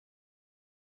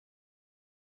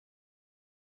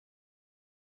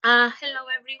Hello,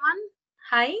 everyone.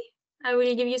 Hi. I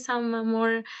will give you some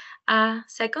more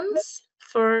seconds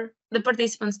for the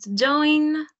participants to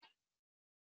join.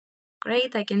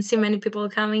 Great. I can see many people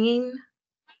coming in.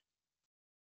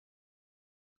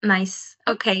 Nice.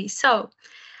 Okay.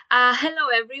 Hello,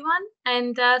 everyone,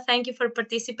 and thank you for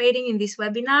participating in this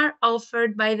webinar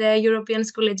offered by the European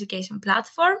School Education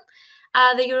Platform,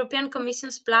 the European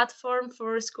Commission's platform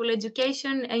for school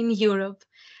education in Europe.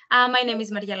 My name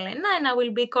is Maria Elena, and I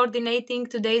will be coordinating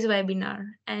today's webinar,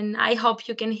 and I hope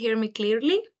you can hear me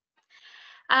clearly.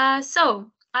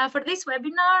 For this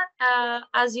webinar,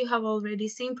 as you have already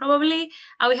seen probably,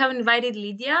 we have invited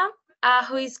Lidija,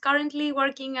 who is currently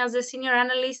working as a senior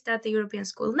analyst at the European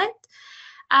SchoolNet.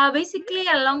 Basically,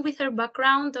 along with her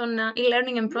background on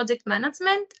e-learning and project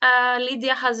management,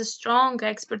 Lidija has a strong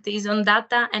expertise on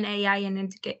data and AI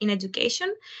in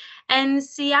education, and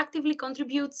she actively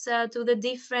contributes to the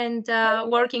different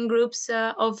working groups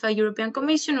of European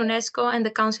Commission, UNESCO, and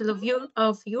the Council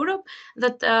of Europe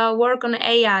that work on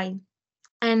AI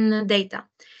and data.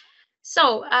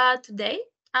 Today,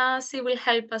 she will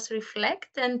help us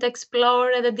reflect and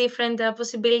explore the different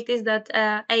possibilities that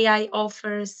AI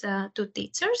offers to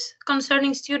teachers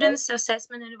concerning students'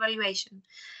 assessment and evaluation.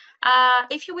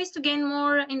 If you wish to gain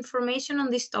more information on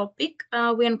this topic,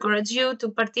 we encourage you to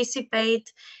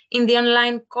participate in the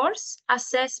online course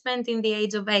Assessment in the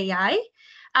Age of AI,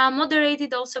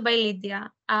 moderated also by Lidija.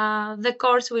 The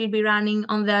course will be running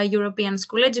on the European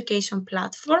School Education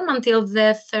Platform until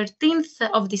the 13th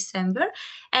of December,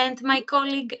 and my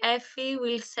colleague Effie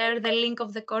will share the link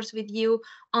of the course with you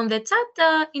on the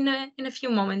chat in a few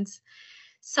moments.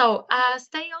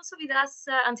 Stay also with us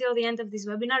until the end of this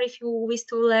webinar if you wish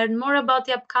to learn more about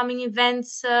the upcoming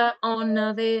events on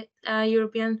the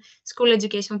European School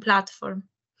Education Platform.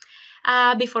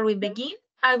 Before we begin,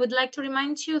 I would like to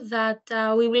remind you that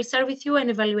we will share with you an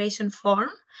evaluation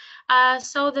form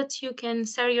so that you can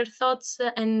share your thoughts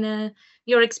and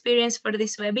your experience for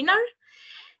this webinar.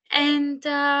 And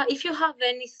if you have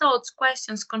any thoughts,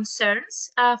 questions,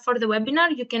 concerns for the webinar,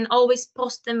 you can always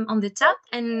post them on the chat,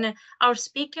 and our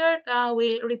speaker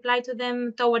will reply to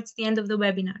them towards the end of the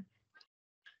webinar.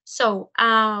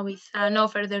 With no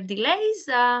further delays,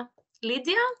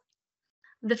 Lidija,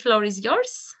 the floor is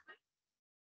yours.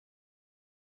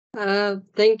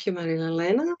 Thank you, Maria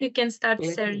Elena. You can start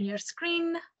sharing your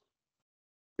screen.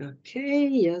 Okay,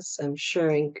 yes, I'm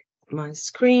sharing my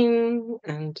screen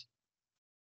and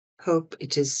hope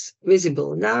it is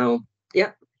visible now.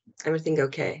 Yeah, everything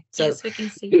okay. So, yes, we can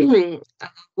see.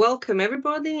 Welcome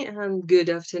everybody and good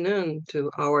afternoon to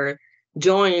our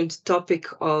joint topic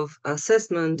of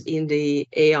assessment in the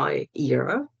AI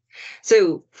era.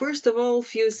 So, first of all,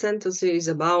 few sentences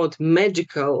about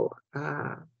magical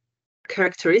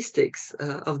characteristics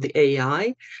of the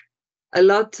AI. A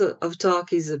lot of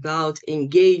talk is about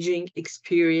engaging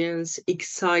experience,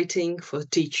 exciting for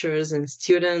teachers and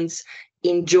students,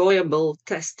 enjoyable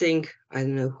testing. I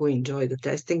don't know who enjoy the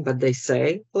testing, but they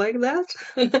say like that.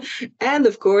 And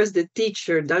of course, the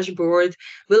teacher dashboard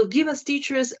will give us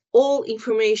teachers all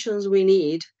informations we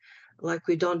need, like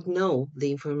we don't know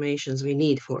the informations we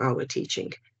need for our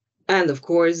teaching. And of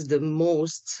course, the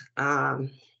most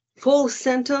false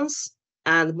sentence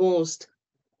and most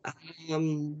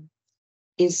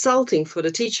insulting for the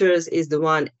teachers is the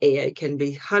one AI can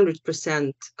be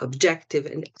 100% objective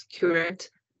and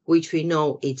accurate, which we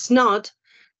know it's not.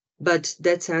 But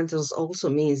that sentence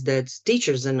also means that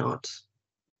teachers are not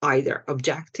either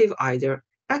objective, either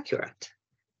accurate.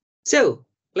 So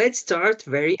let's start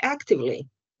very actively.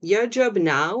 Your job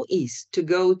now is to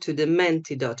go to the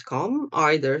menti.com,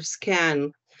 either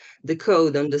scan the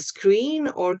code on the screen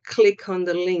or click on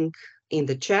the link in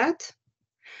the chat.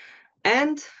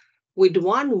 And with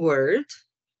one word,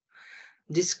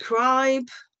 describe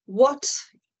what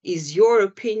is your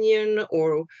opinion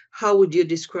or how would you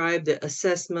describe the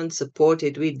assessment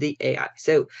supported with the AI.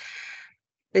 So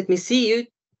let me see you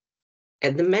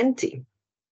at the Menti.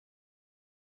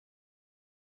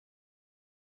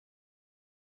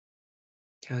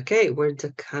 Okay, words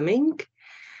are coming.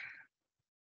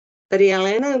 Maria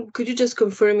Elena, could you just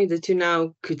confirm me that you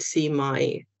now could see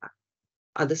my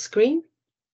other screen?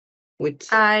 With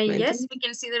Yes, we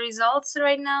can see the results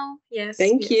right now. Yes.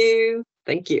 Thank you.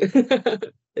 Thank you.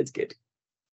 That's good.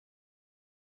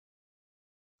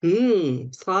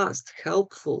 Fast,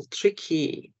 helpful,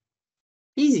 tricky,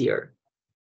 easier,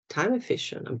 time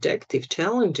efficient, objective,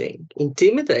 challenging,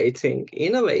 intimidating,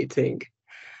 innovating.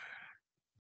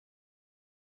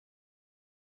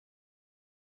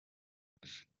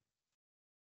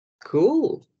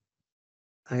 Cool.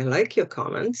 I like your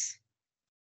comments.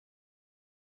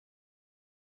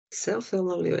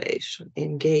 self-evaluation,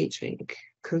 engaging,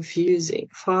 confusing,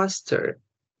 faster,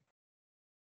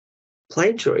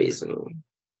 plagiarism,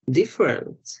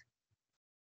 different,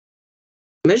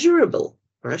 measurable,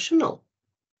 rational.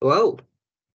 Whoa.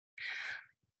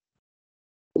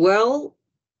 Well,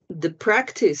 the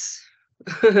practice,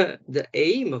 the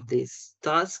aim of this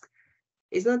task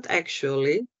is not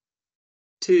actually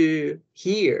to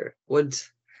hear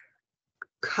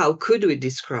how could we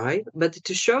describe, but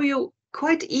to show you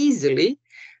quite easily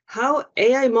how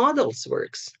AI models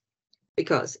works.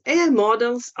 Because AI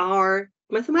models are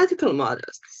mathematical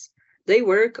models. They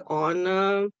work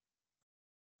on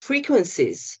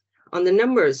frequencies, on the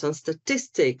numbers, on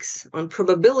statistics, on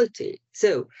probability.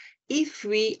 So if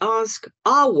we ask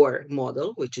our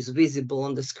model, which is visible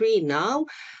on the screen now,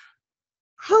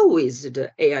 how is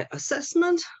the AI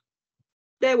assessment?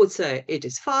 They would say it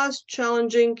is fast,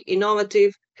 challenging,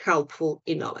 innovative, helpful,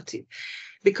 innovative.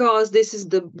 Because this is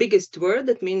the biggest word,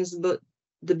 that means but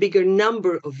the bigger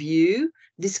number of you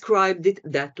described it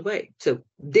that way. So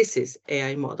this is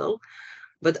AI model.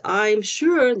 But I'm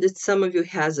sure that some of you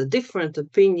has a different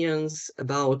opinions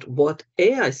about what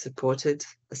AI-supported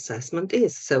assessment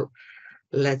is. So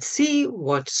let's see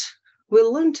what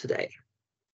we'll learn today.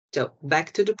 So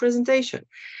back to the presentation.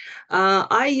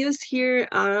 I used here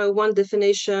one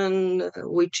definition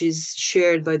which is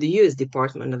shared by the US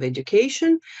Department of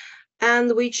Education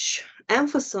and which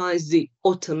emphasize the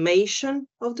automation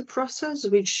of the process,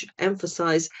 which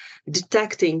emphasize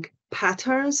detecting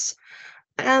patterns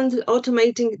and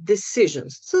automating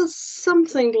decisions. So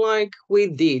something like we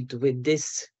did with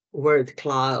this word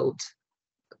cloud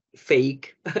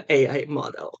fake AI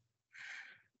model.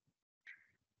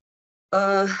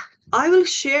 I will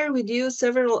share with you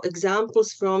several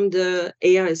examples from the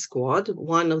AI Squad,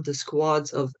 one of the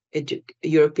squads of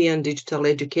European Digital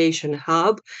Education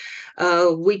Hub,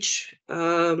 which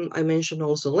I mentioned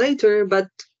also later, but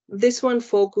this one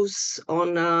focuses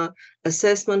on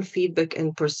assessment, feedback,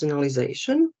 and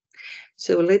personalization.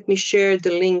 So let me share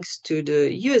the links to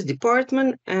the US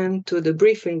department and to the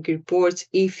briefing reports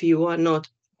if you are not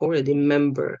already a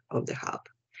member of the hub.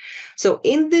 So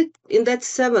in that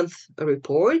seventh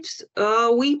report,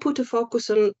 we put a focus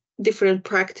on different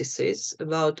practices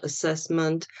about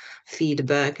assessment,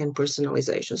 feedback, and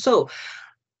personalization. So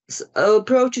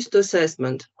approaches to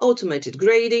assessment, automated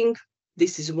grading.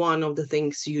 This is one of the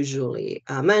things usually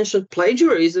mentioned.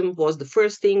 Plagiarism was the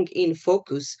first thing in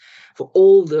focus for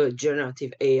all the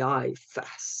generative AI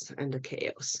fuss and the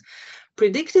chaos.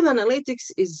 Predictive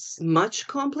analytics is much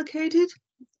complicated.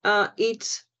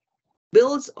 It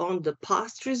builds on the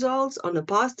past results, on the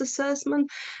past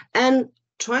assessment, and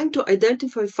trying to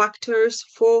identify factors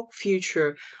for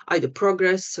future, either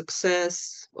progress,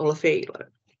 success, or failure.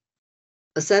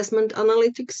 Assessment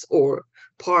analytics or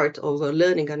part of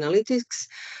learning analytics.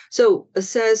 So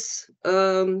assess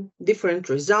different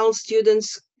results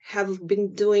students have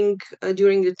been doing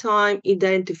during the time,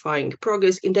 identifying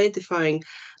progress, identifying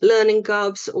learning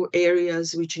gaps or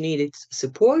areas which needed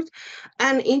support.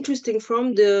 And interesting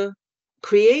from the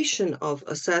creation of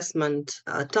assessment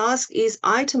task is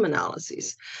item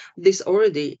analysis. This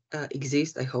already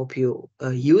exists. I hope you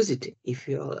use it if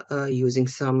you're using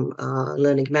some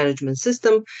learning management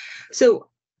system. So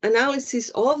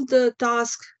analysis of the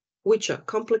tasks which are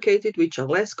complicated, which are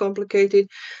less complicated,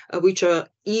 which are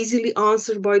easily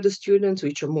answered by the students,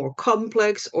 which are more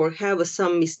complex or have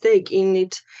some mistake in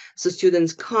it, so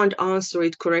students can't answer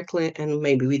it correctly and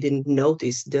maybe we didn't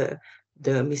notice the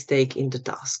mistake in the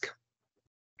task.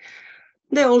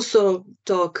 They also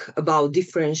talk about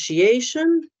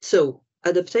differentiation, so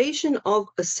adaptation of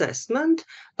assessment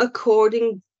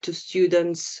according to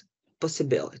students'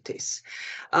 possibilities.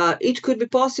 It could be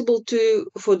possible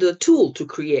for the tool to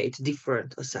create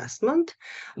different assessment,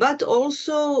 but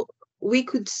also we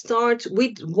could start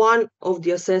with one of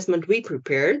the assessment we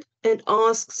prepared and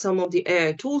ask some of the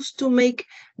AI tools to make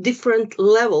different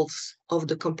levels of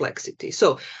the complexity.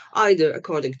 So either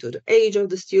according to the age of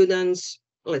the students,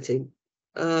 let's say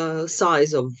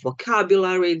size of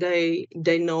vocabulary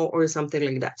they know or something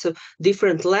like that. So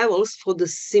different levels for the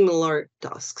similar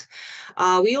tasks.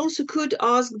 We also could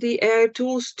ask the AI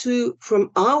tools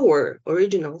from our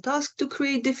original task to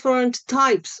create different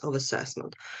types of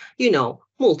assessment.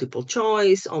 Multiple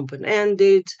choice,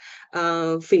 open-ended,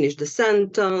 finish the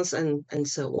sentence, and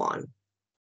so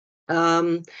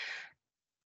on.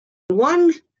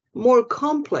 One more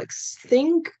complex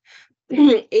thing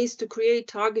is to create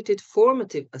targeted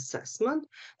formative assessment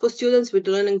for students with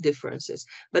learning differences.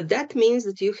 But that means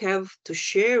that you have to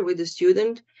share with the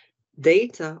student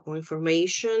data or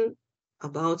information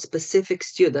about specific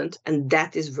student, and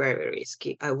that is very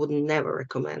risky. I would never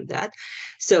recommend that.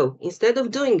 So instead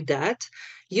of doing that,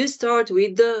 you start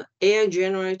with the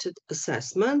AI-generated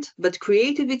assessment, but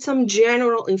created with some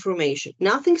general information,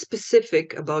 nothing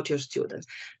specific about your students.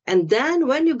 And then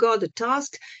when you got the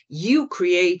task, you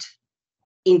create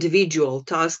individual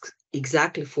tasks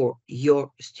exactly for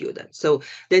your students. So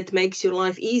that makes your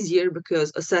life easier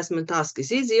because assessment task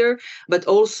is easier, but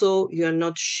also you're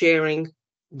not sharing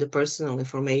the personal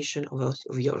information of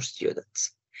your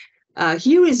students.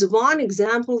 Here is one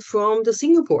example from the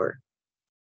Singapore.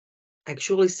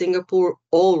 Actually, Singapore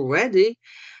already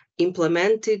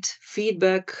implemented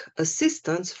feedback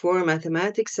assistance for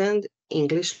mathematics and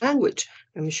English language.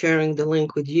 I'm sharing the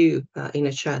link with you in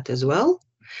a chat as well.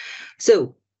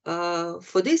 So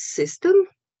for this system,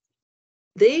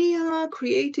 they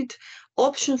created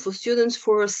option for students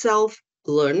for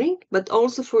self-learning, but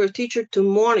also for a teacher to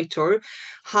monitor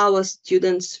how a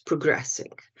student's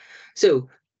progressing. So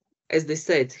as they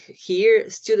said here,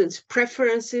 students'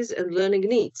 preferences and learning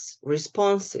needs,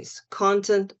 responses,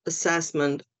 content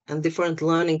assessment, and different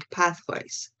learning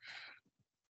pathways.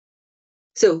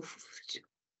 So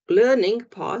learning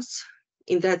paths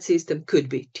in that system could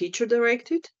be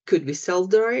teacher-directed, could be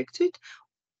self-directed,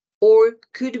 or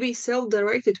could be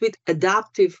self-directed with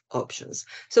adaptive options.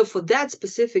 So for that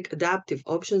specific adaptive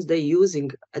options, they're using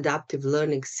adaptive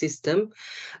learning system,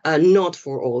 not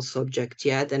for all subjects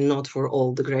yet and not for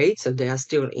all the grades. So they are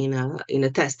still in a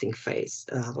testing phase,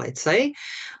 let's say.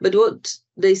 But what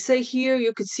they say here,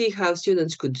 you could see how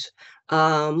students could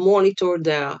monitor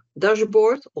their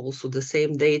dashboard, also the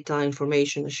same data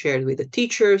information shared with the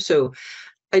teacher. So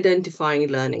identifying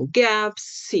learning gaps,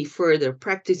 see further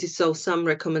practices. So some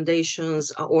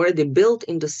recommendations are already built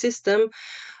in the system,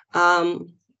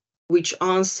 which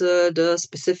answer the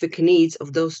specific needs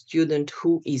of those student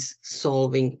who is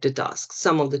solving the task.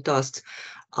 Some of the tasks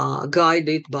are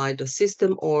guided by the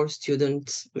system or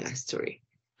student mastery.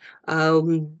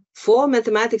 For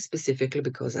mathematics specifically,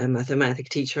 because I'm a mathematics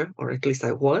teacher, or at least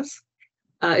I was,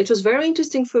 it was very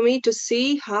interesting for me to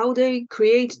see how they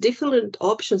create different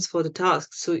options for the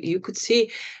tasks. So you could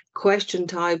see question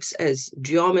types as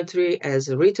geometry, as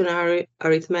written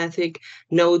arithmetic,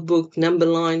 notebook, number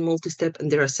line, multi-step,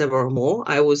 and there are several more.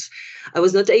 I was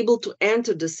not able to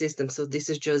enter the system, so this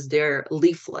is just their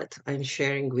leaflet I'm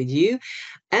sharing with you.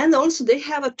 And also they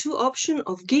have a two option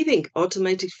of giving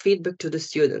automatic feedback to the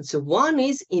students. So one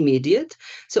is immediate.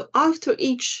 So after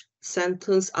each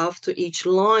sentence, after each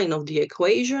line of the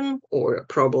equation or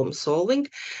problem solving,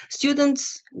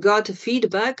 students got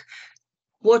feedback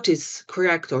what is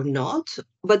correct or not,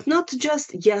 but not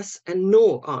just yes and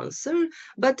no answer,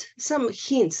 but some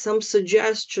hints, some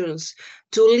suggestions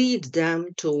to lead them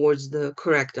towards the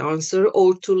correct answer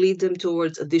or to lead them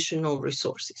towards additional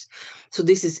resources. So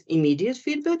this is immediate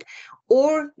feedback,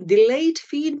 or delayed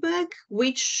feedback,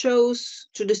 which shows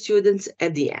to the students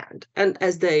at the end. And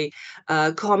as they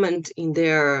comment in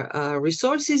their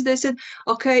resources, they said,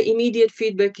 okay, immediate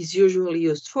feedback is usually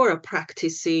used for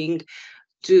practicing,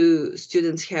 to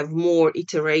students have more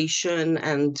iteration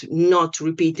and not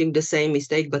repeating the same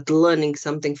mistake, but learning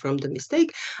something from the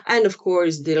mistake. And of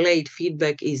course, delayed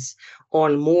feedback is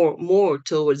on more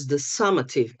towards the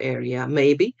summative area,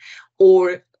 maybe,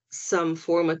 or some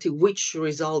formative, which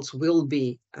results will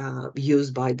be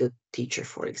used by the teacher,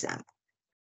 for example.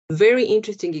 Very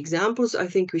interesting examples. I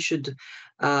think we should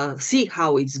see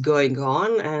how it's going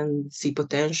on and see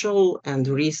potential and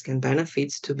risk and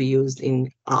benefits to be used in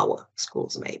our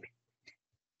schools, maybe.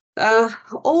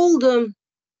 All the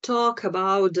talk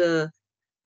about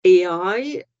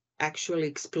AI actually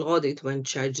exploded when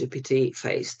ChatGPT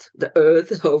faced the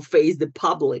earth or faced the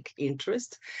public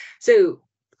interest. So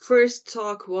first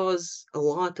talk was a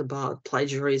lot about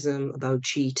plagiarism, about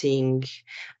cheating,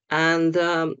 and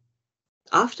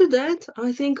after that,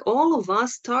 I think all of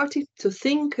us started to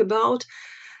think about,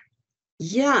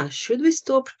 yeah, should we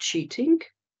stop cheating?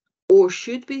 Or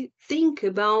should we think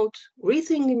about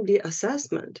rethinking the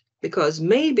assessment? Because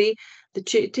maybe the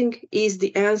cheating is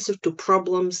the answer to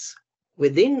problems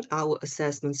within our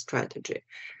assessment strategy.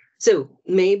 So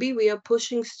maybe we are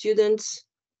pushing students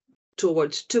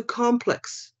towards too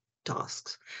complex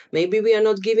tasks. Maybe we are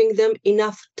not giving them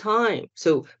enough time.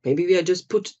 So maybe we are just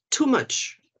put too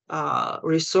much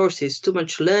resources, too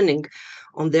much learning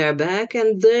on their back,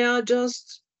 and they are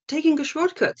just taking a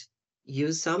shortcut.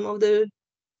 Use some of the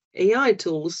AI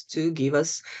tools to give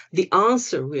us the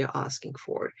answer we are asking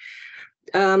for.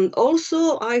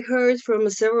 Also, I heard from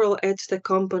several edtech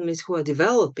companies who are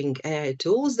developing AI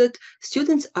tools that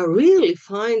students are really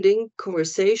finding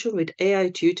conversation with AI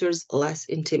tutors less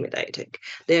intimidating.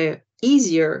 They're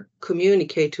easier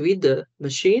communicate with the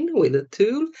machine, with the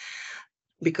tool,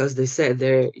 because they said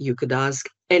there you could ask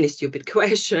any stupid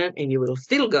question and you will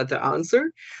still get the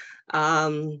answer,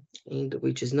 and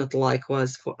which is not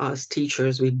likewise for us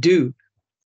teachers. We do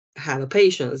have a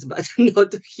patience, but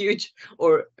not a huge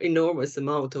or enormous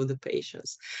amount of the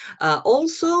patience.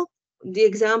 Also, the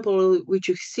example which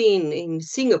you've seen in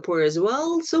Singapore as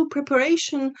well, so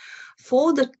preparation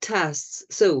for the tests.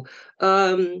 So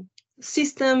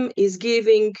system is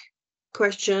giving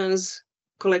questions,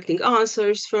 collecting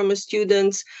answers from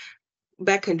students,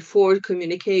 back and forth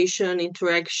communication,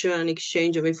 interaction,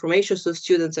 exchange of information, so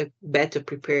students are better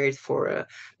prepared for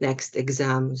next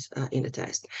exams in a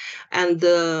test. And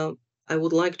I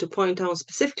would like to point out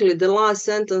specifically the last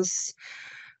sentence: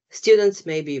 students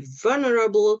may be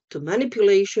vulnerable to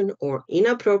manipulation or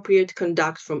inappropriate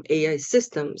conduct from AI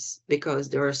systems, because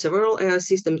there are several AI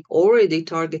systems already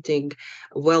targeting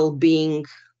well-being,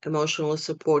 emotional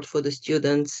support for the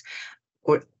students,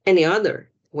 or any other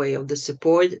way of the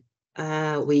support.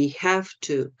 We have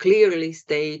to clearly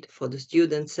state, for the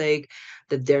students' sake,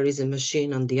 that there is a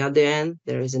machine on the other end.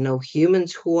 There is no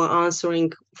humans who are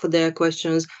answering for their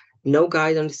questions. No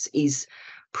guidance is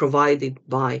provided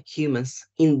by humans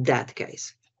in that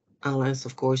case, unless,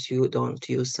 of course, you don't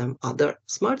use some other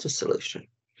smarter solution.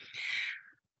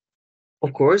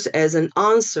 Of course, as an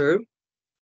answer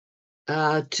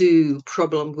to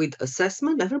problem with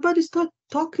assessment, everybody start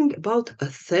talking about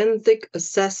authentic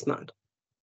assessment.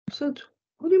 So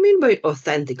what do you mean by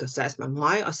authentic assessment?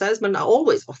 My assessment are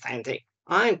always authentic.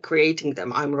 I'm creating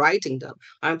them, I'm writing them,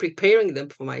 I'm preparing them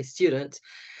for my students.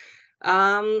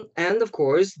 And of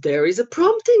course, there is a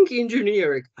prompting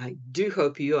engineering. I do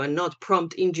hope you are not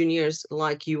prompt engineers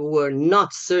like you were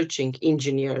not searching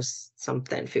engineers some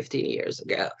 10, 15 years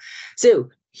ago. So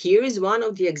here is one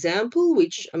of the example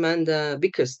which Amanda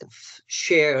Bickerstaff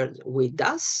shared with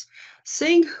us,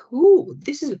 saying, oh,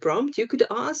 this is a prompt you could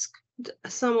ask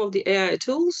some of the AI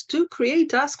tools to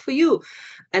create tasks for you.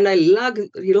 And I love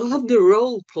the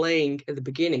role playing at the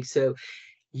beginning. So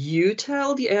you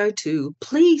tell the AI tool,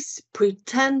 please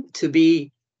pretend to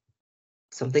be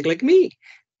something like me,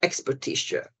 expert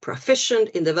teacher, proficient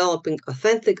in developing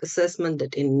authentic assessment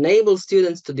that enables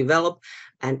students to develop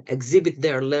and exhibit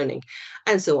their learning,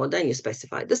 and so on. Then you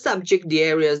specify the subject, the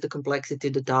areas, the complexity,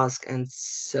 the task, and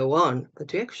so on.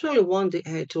 But we actually want the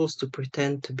AI tools to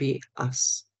pretend to be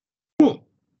us.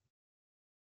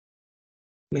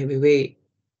 Maybe we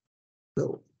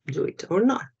will do it or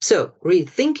not. So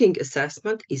rethinking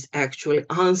assessment is actually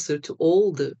answer to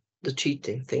all the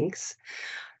cheating things.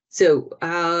 So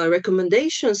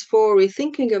recommendations for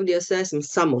rethinking of the assessment,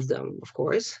 some of them, of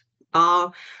course,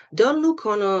 are don't look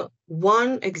on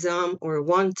one exam or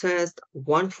one test,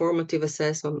 one formative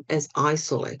assessment as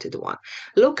isolated one.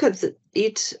 Look at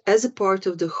it as a part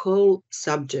of the whole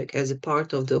subject, as a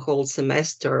part of the whole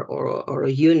semester or a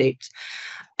unit,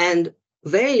 and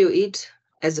value it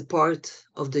as a part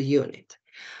of the unit.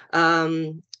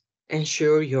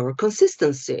 Ensure your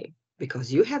consistency,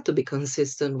 because you have to be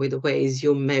consistent with the ways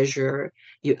you measure,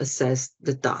 you assess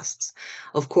the tasks.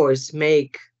 Of course,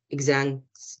 make exams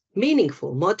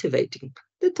meaningful, motivating.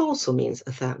 That also means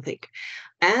authentic.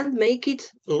 And make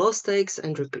it low stakes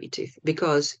and repetitive,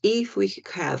 because if we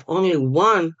have only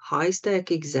one high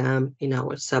stake exam in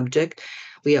our subject,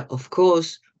 we are, of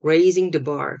course, raising the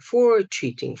bar for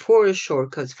cheating, for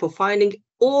shortcuts, for finding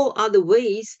all other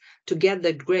ways to get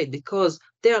that grade, because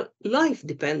their life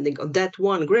depending on that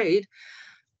one grade.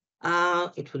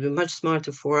 It would be much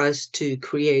smarter for us to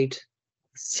create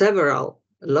several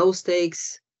low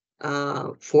stakes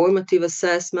formative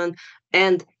assessment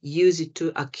and use it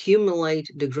to accumulate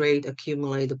the grade,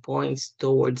 accumulate the points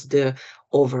towards the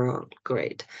overall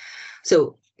grade.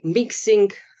 So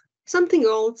mixing something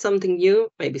old, something new,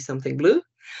 maybe something blue,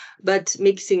 but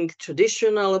mixing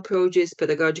traditional approaches,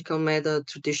 pedagogical method,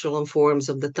 traditional forms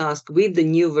of the task with the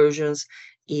new versions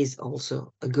is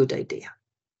also a good idea.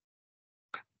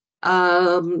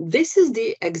 This is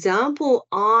the example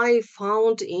I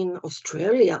found in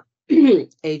Australia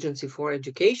Agency for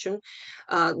Education,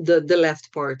 the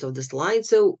left part of the slide.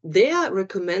 So they are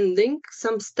recommending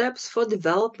some steps for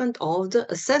development of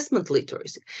the assessment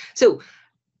literacy. So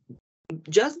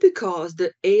just because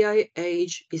the AI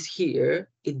age is here,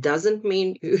 it doesn't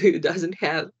mean you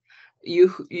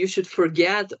should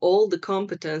forget all the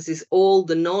competencies, all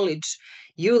the knowledge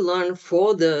you learn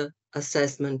for the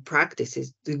assessment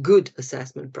practices, the good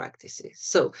assessment practices.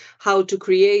 So how to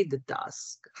create the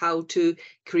task, how to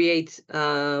create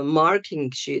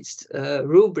marking sheets,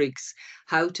 rubrics,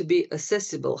 how to be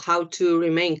accessible, how to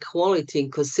remain quality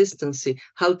and consistency,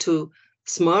 how to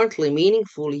smartly,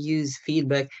 meaningfully use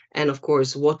feedback, and of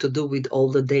course, what to do with all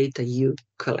the data you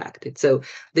collected. So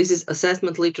this is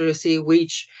assessment literacy,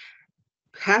 which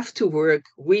have to work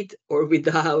with or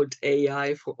without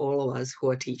AI for all of us who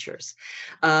are teachers.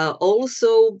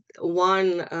 Also,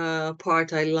 one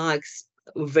part I like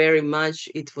very much,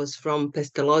 it was from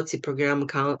Pestalozzi program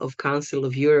of Council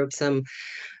of Europe some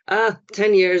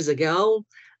 10 years ago.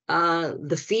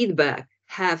 The feedback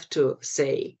have to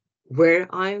say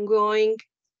where I'm going,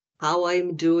 how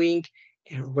I'm doing,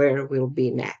 and where we'll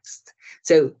be next.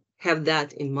 So have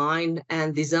that in mind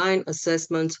and design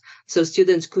assessments so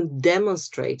students could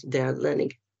demonstrate their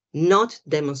learning, not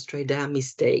demonstrate their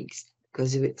mistakes,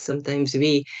 because sometimes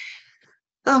we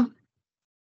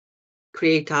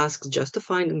create tasks just to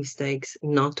find mistakes,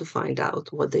 not to find out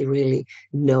what they really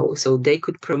know. So they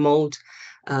could promote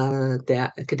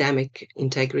their academic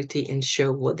integrity and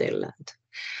show what they learned.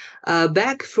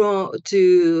 Back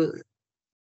to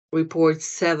report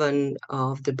 7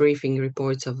 of the briefing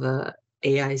reports of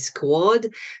AI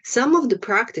Squad, some of the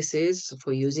practices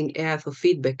for using AI for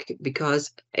feedback,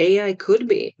 because AI could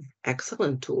be an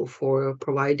excellent tool for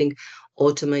providing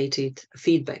automated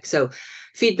feedback. So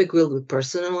feedback will be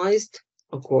personalized,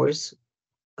 of course,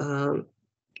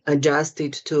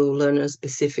 adjusted to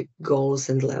learner-specific goals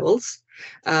and levels.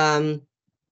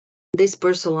 This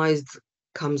personalized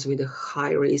comes with a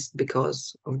high risk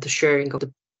because of the sharing of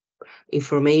the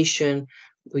information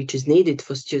which is needed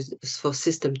for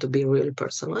system to be really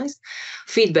personalized.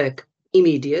 Feedback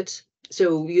immediate.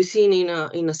 So you've seen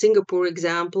in a Singapore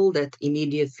example that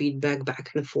immediate feedback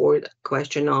back and forth,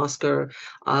 question asker,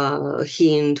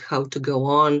 hint how to go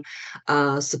on,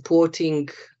 supporting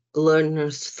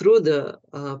learners through the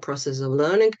process of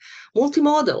learning.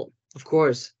 Multimodal, of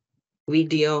course,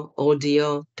 video,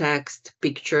 audio, text,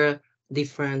 picture,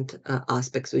 different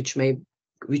aspects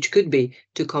which could be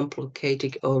too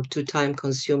complicated or too time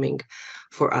consuming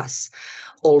for us.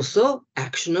 Also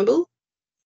actionable,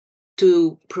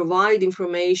 to provide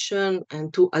information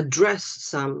and to address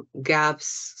some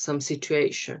gaps, some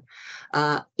situation.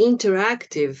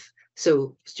 Interactive,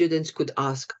 so students could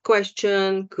ask a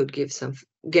question, could get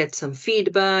some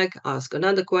feedback, ask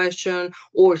another question,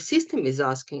 or system is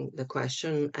asking the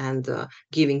question and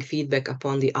giving feedback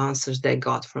upon the answers they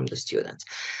got from the students.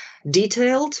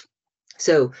 Detailed,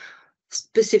 so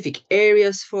specific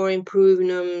areas for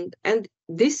improvement, and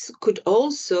this could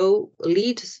also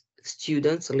lead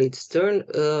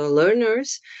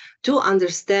learners to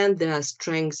understand their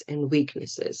strengths and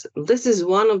weaknesses. This is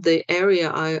one of the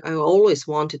area I always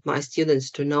wanted my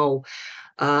students to know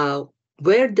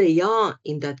where they are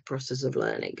in that process of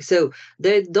learning. So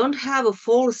they don't have a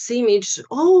false image,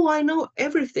 oh, I know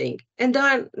everything. And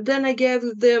then I gave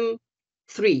them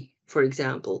 3, for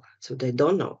example, so they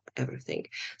don't know everything.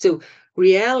 So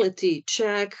reality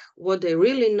check what they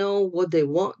really know, what they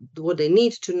want, what they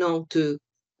need to know to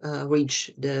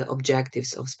reach the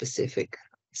objectives of specific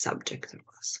subject or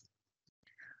class.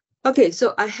 Okay,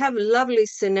 so I have a lovely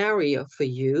scenario for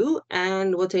you,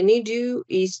 and what I need you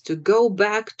is to go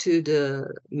back to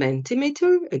the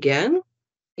Mentimeter again.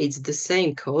 It's the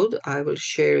same code. I will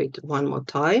share it one more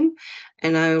time,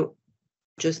 and I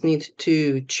just need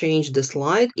to change the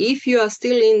slide. If you are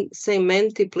still in same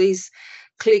Menti, please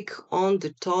click on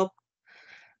the top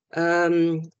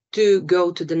to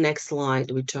go to the next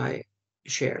slide, which I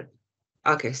shared.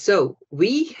 Okay, so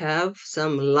we have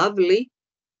some lovely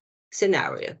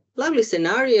scenario. Lovely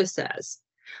scenario says,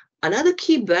 another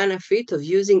key benefit of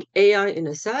using AI in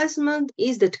assessment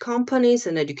is that companies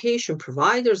and education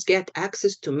providers get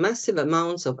access to massive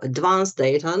amounts of advanced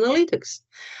data analytics.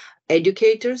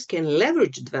 Educators can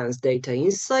leverage advanced data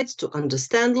insights to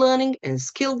understand learning and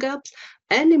skill gaps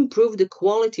and improve the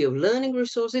quality of learning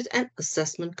resources and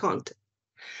assessment content.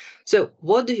 So,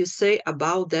 what do you say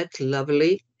about that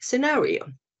lovely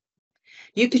scenario?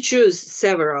 You could choose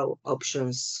several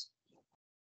options.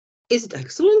 Is it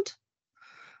excellent?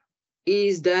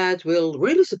 Is that will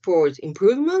really support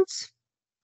improvements?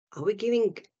 Are we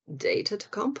giving data to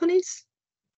companies?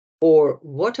 Or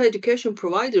what are education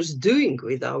providers doing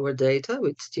with our data,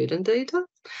 with student data?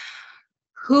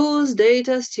 Whose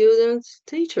data? Students,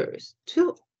 teachers.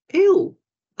 Ew,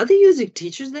 are they using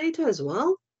teachers' data as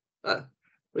well?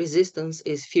 Resistance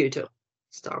is futile,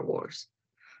 Star Wars.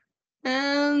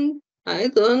 And I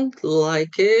don't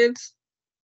like it.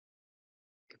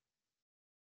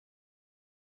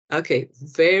 Okay,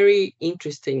 very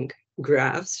interesting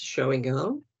graphs showing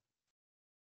up.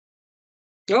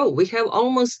 Oh, we have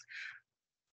almost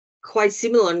quite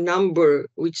similar number,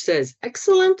 which says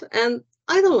excellent, and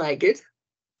I don't like it.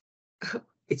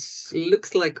 It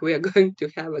looks like we are going to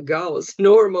have a Gauss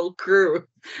normal curve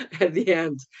at the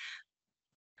end.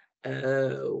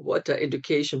 What are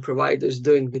education providers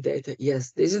doing with data?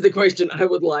 Yes, this is the question I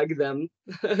would like them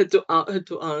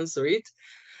to answer it.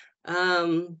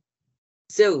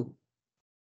 So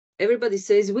everybody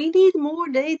says we need more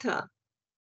data,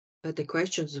 but the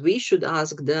questions we should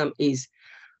ask them is,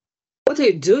 what are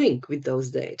you doing with those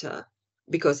data?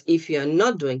 Because if you are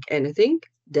not doing anything,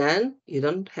 then you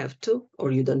don't have to,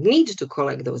 or you don't need to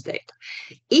collect those data.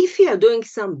 If you are doing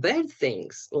some bad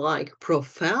things like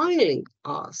profiling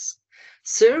us,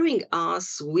 serving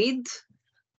us with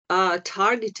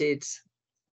targeted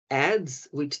ads,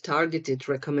 with targeted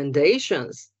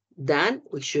recommendations, then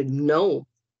we should know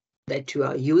that you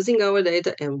are using our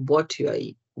data and what you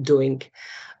are doing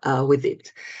with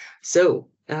it. So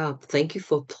thank you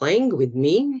for playing with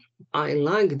me. I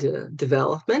like the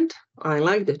development. I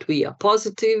like that we are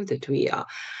positive, that we are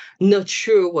not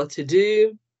sure what to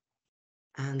do.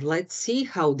 And let's see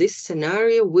how this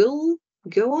scenario will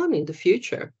go on in the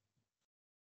future.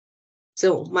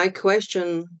 So my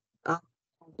question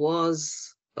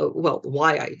was,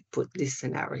 why I put this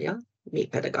scenario, the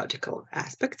pedagogical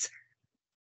aspects,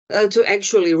 to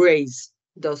actually raise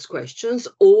those questions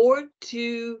or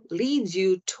to lead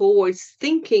you towards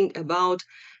thinking about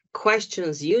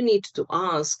questions you need to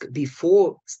ask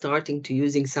before starting to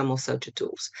using some of such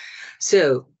tools.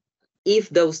 So if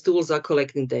those tools are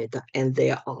collecting data, and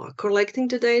they are collecting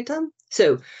the data,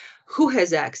 so who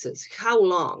has access, how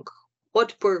long,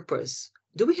 what purpose?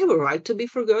 Do we have a right to be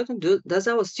forgotten? Does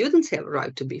our students have a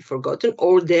right to be forgotten,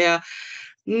 or their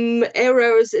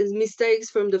errors and mistakes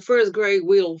from the first grade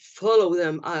will follow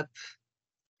them up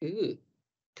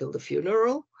till the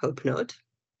funeral? Hope not.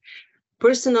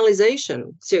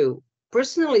 Personalization. So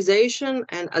personalization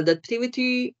and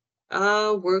adaptivity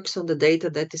works on the data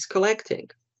that is collecting.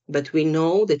 But we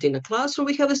know that in a classroom,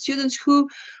 we have students who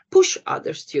push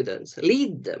other students,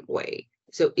 lead them way.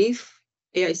 So if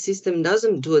AI system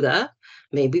doesn't do that,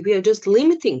 maybe we are just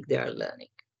limiting their learning.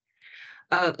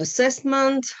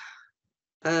 Assessment,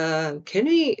 can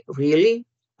we really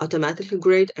automatically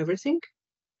grade everything?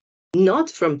 Not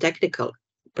from technical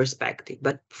perspective,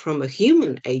 but from a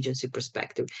human agency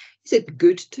perspective. Is it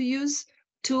good to use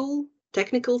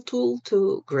technical tool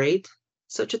to grade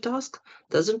such a task?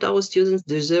 Doesn't our students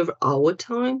deserve our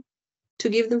time to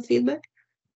give them feedback?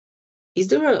 Is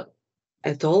there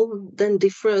at all then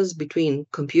difference between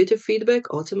computer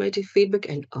feedback, automated feedback,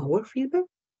 and our feedback?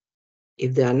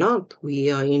 If they are not, we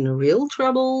are in real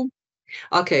trouble.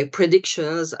 Okay,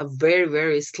 predictions are very,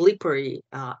 very slippery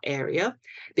area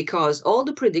because all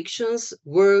the predictions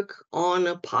work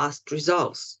on past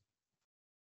results.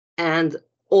 And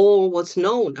all what's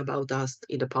known about us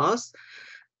in the past,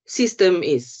 system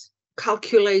is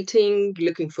calculating,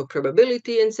 looking for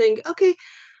probability and saying, okay,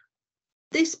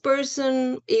 this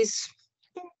person is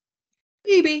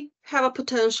maybe have a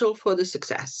potential for the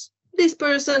success. This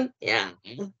person, yeah,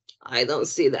 I don't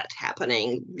see that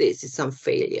happening. This is some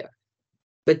failure.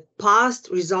 But past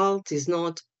result is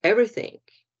not everything.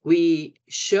 We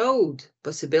showed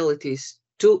possibilities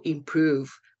to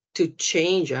improve, to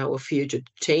change our future,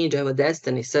 to change our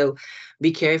destiny. So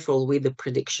be careful with the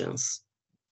predictions.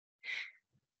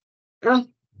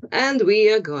 And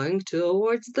we are going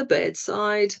towards the bad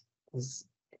side, as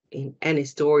in any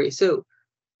story. So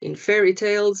in fairy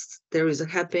tales, there is a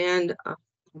happy end.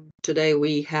 Today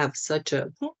we have such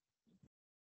a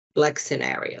black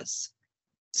scenarios.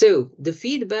 So the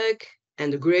feedback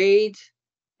and the grade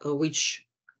which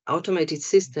automated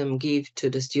system give to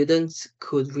the students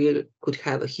could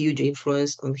have a huge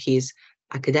influence on his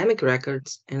academic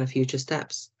records and future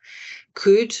steps.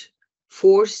 Could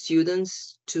force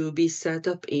students to be set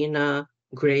up in a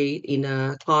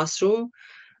classroom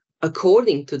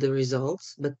according to the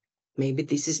results, but maybe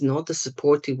this is not a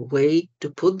supportive way to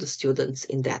put the students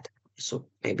in that. So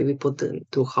maybe we put them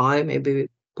too high, maybe we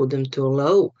put them too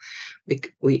low.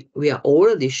 We are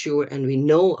already sure and we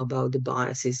know about the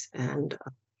biases and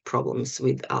problems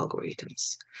with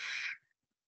algorithms.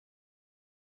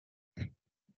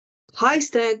 High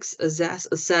stakes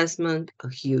assessment, a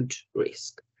huge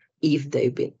risk. If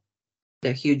they've been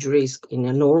a huge risk in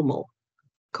a normal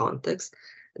context,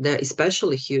 they're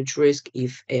especially huge risk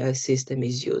if AI system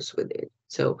is used with it.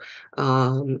 So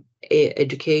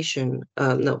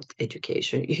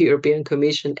European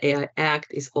Commission AI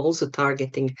Act is also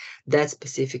targeting that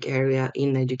specific area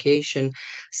in education,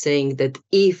 saying that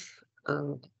if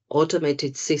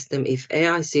automated system, if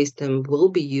AI system will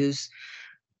be used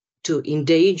to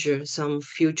endanger some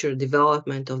future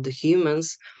development of the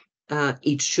humans,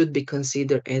 it should be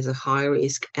considered as a high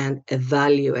risk and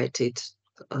evaluated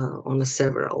on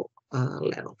several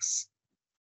levels.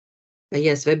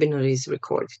 Yes, webinar is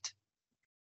recorded.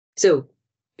 So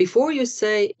before you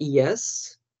say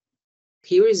yes,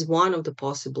 here is one of the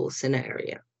possible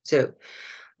scenario. So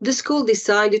the school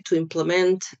decided to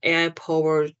implement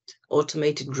AI-powered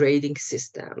automated grading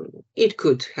system. It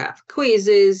could have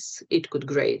quizzes, it could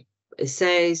grade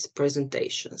essays,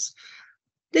 presentations.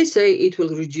 They say it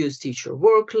will reduce teacher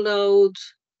workload,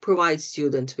 provide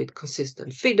students with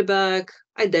consistent feedback,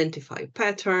 identify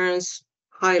patterns,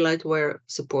 highlight where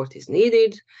support is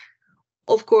needed.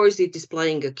 Of course, it is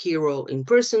playing a key role in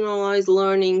personalized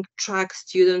learning, track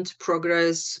student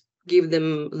progress, give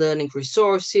them learning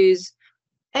resources,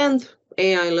 and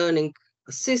AI learning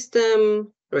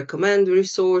system, recommend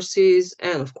resources,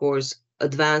 and of course,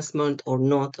 advancement or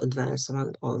not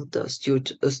advancement of the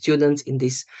students in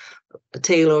this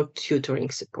tailored tutoring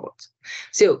support.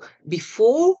 So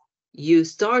before you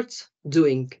start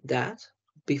doing that,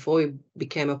 before you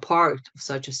became a part of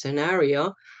such a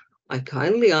scenario, I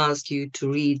kindly ask you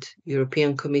to read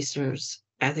European Commissioner's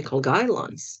ethical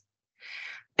guidelines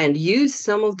and use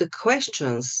some of the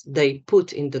questions they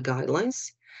put in the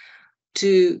guidelines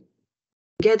to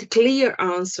get clear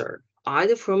answer,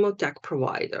 either from a tech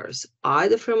providers,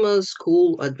 either from a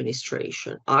school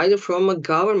administration, either from a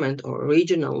government or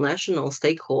regional, national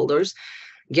stakeholders.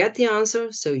 Get the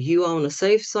answer so you are on a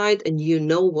safe side and you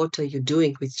know what are you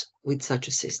doing with such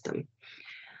a system.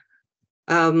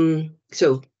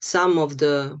 So some of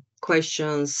the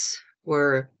questions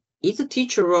were, is the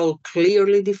teacher role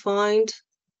clearly defined?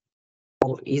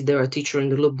 Or is there a teacher in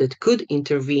the loop that could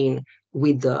intervene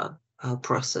with the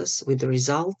process, with the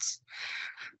results?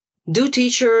 Do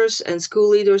teachers and school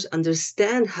leaders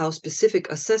understand how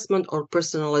specific assessment or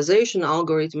personalization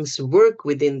algorithms work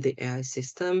within the AI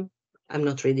system? I'm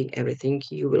not reading everything.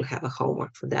 You will have a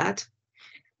homework for that.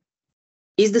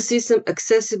 Is the system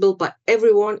accessible by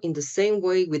everyone in the same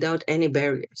way without any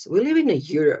barriers? We live in a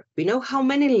Europe. We know how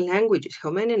many languages,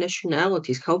 how many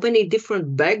nationalities, how many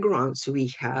different backgrounds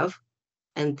we have.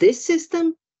 And this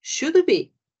system should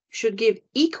give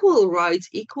equal rights,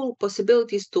 equal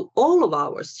possibilities to all of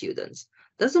our students.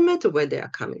 Doesn't matter where they are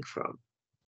coming from.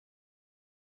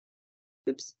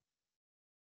 Oops.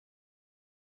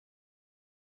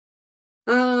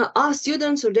 Are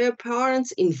students or their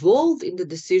parents involved in the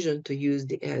decision to use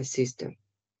the AI system?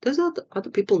 Does other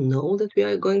people know that we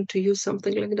are going to use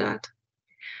something like that?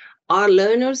 Are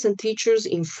learners and teachers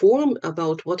informed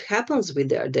about what happens with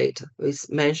their data? We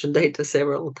mentioned data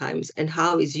several times, and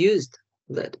how is used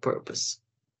for that purpose.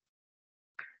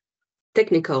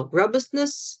 Technical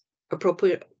robustness,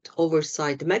 appropriate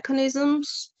oversight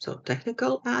mechanisms, so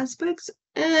technical aspects,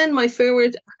 and my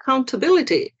favorite,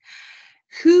 accountability.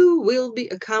 Who will be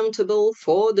accountable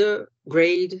for the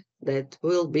grade that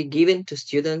will be given to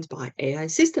students by AI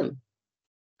system?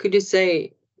 Could you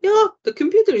say, yeah, the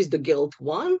computer is the guilt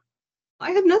one?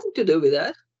 I have nothing to do with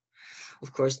that.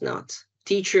 Of course not.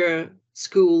 Teacher,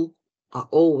 school are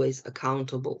always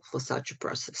accountable for such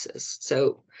processes.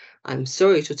 So I'm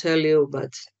sorry to tell you,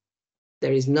 but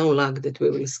there is no luck that we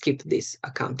will skip this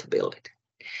accountability.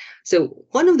 So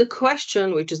one of the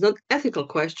question, which is not ethical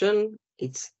question,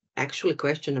 it's actually a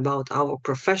question about our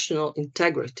professional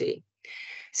integrity.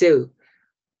 So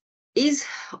is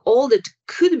all that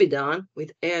could be done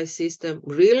with AI system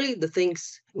really the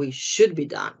things we should be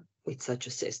done with such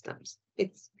a systems?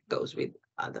 It goes with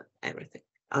everything,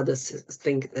 other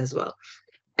things as well.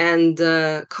 And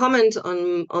comment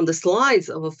on the slides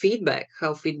of a feedback,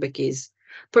 how feedback is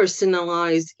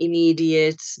personalized,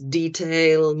 immediate,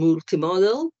 detailed,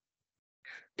 multimodal.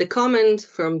 The comment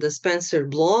from the Spencer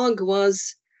blog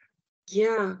was,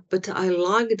 yeah, but I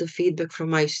like the feedback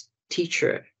from my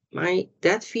teacher.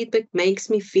 That feedback makes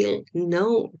me feel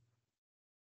known.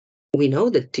 We know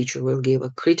that teacher will give a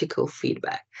critical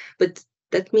feedback, but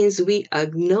that means we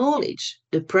acknowledge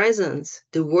the presence,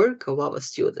 the work of our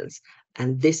students,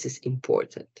 and this is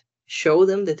important. Show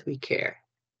them that we care.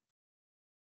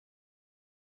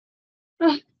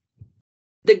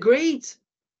 The great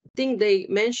thing they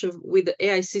mentioned with the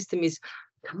AI system is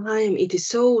time. It is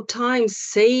so time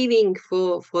saving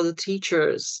for the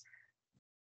teachers.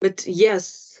 But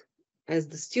yes, as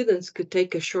the students could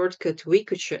take a shortcut, we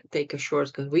could take a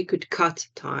shortcut. We could cut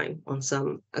time on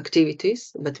some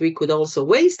activities, but we could also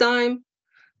waste time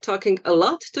talking a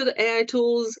lot to the AI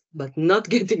tools, but not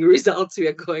getting results we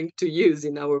are going to use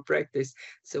in our practice.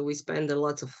 So we spend a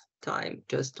lot of time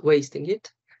just wasting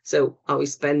it. So are we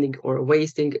spending or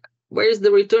wasting? Where is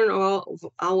the return of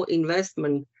our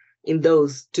investment in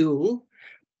those tools?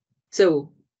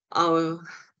 So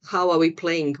how are we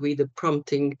playing with the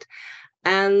prompting?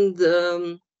 And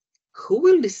who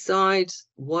will decide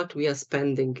what we are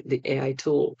spending the AI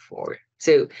tool for?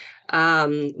 So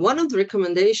one of the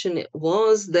recommendation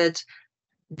was that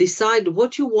decide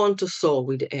what you want to solve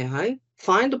with AI,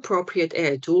 find appropriate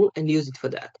AI tool and use it for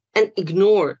that, and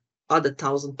ignore other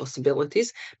 1,000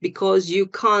 possibilities, because you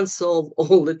can't solve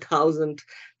all the 1,000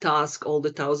 tasks, all the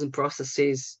 1,000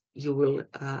 processes. You will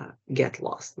get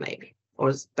lost maybe,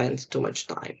 or spend too much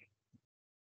time.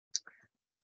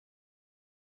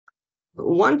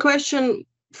 One question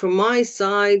from my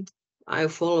side, I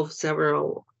follow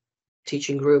several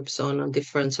teaching groups on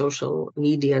different social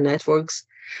media networks,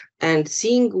 and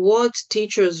seeing what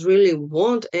teachers really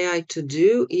want AI to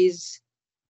do is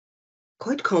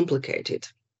quite complicated.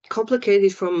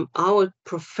 Complicated from our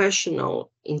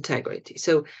professional integrity.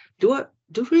 So do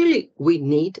really we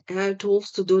need AI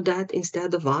tools to do that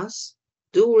instead of us?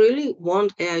 Do we really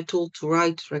want AI tool to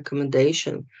write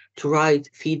recommendation, to write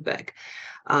feedback?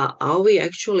 Are we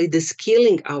actually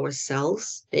de-skilling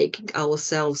ourselves, making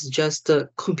ourselves just a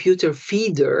computer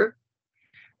feeder,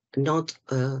 not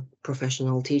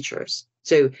professional teachers?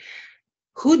 So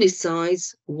who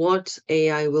decides what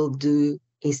AI will do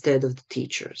instead of the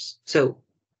teachers? So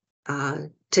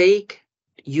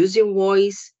use your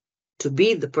voice to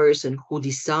be the person who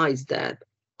decides that.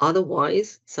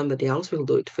 Otherwise, somebody else will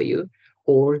do it for you,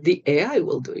 or the AI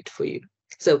will do it for you.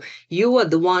 So you are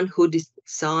the one who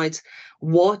decides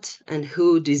what and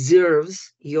who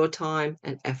deserves your time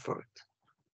and effort.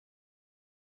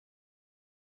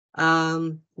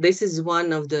 This is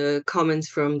one of the comments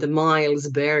from the Miles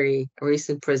Berry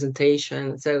recent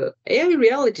presentation. So AI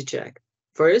reality check.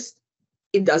 First,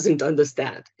 it doesn't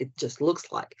understand. It just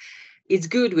looks like. It's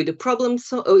good with the problem,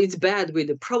 it's bad with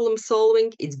the problem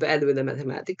solving, it's bad with the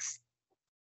mathematics,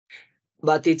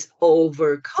 but it's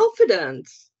overconfident,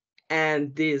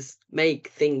 and this make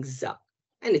things up.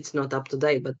 And it's not up to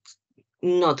date, but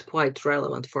not quite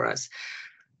relevant for us.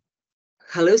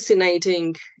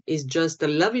 Hallucinating is just a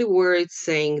lovely word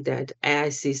saying that AI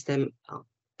system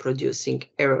producing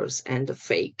errors and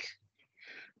fake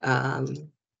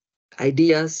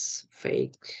ideas,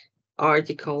 fake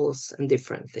articles, and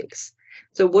different things.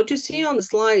 So what you see on the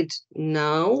slide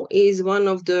now is one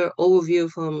of the overview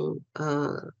from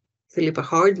Philippa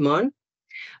Hardman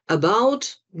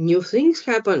about new things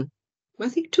happen. I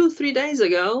think 2-3 days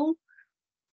ago,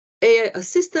 AI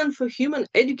assistant for human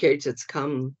educators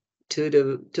come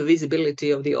to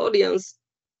visibility of the audience.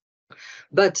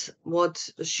 But what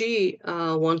she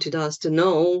wanted us to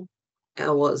know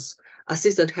was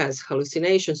assistant has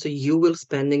hallucinations, so you will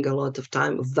spending a lot of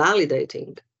time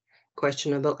validating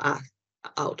questionable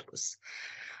outputs.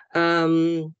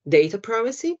 Data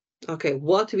privacy. Okay,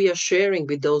 what we are sharing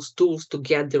with those tools to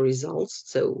get the results.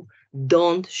 So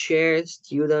don't share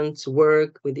students'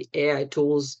 work with the AI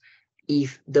tools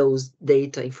if those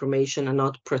data information are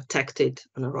not protected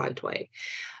in the right way.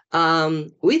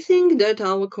 We think that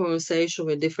our conversation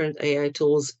with different AI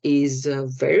tools is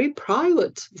very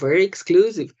private, very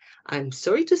exclusive. I'm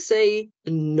sorry to say,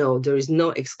 no, there is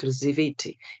no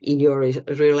exclusivity in your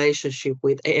relationship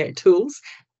with AI tools.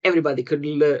 Everybody could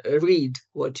read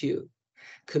what you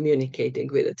communicating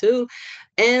with a tool.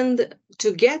 And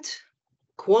to get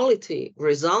quality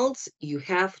results, you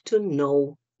have to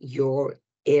know your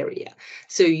area.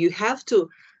 So you have to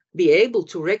be able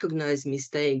to recognize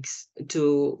mistakes,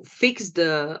 to fix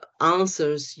the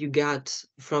answers you got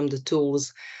from the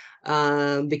tools,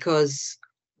 because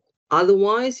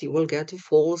otherwise you will get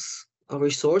false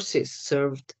resources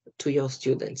served to your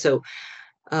students. So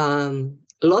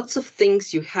lots of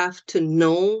things you have to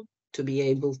know to be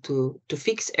able to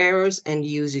fix errors and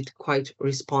use it quite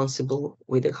responsible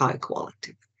with a high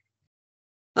quality.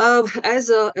 As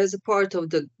a part of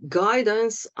the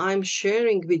guidance, I'm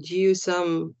sharing with you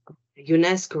some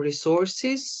UNESCO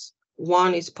resources.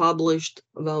 One is published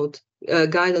about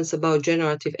guidance about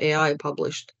generative AI,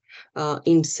 published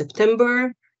in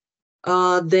September.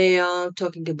 They are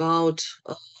talking about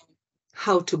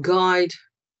how to guide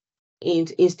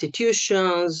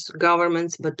institutions,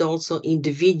 governments, but also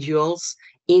individuals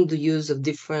in the use of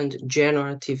different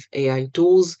generative AI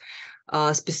tools.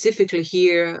 Specifically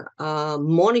here,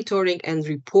 monitoring and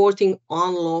reporting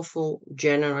unlawful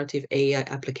generative AI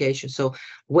applications. So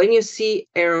when you see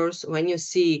errors, when you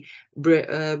see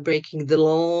breaking the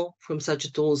law from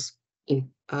such tools,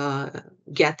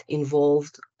 get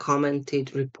involved,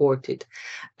 commented, reported,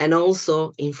 and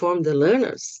also inform the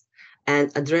learners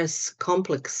and address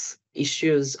complex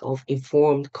issues of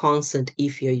informed consent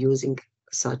if you're using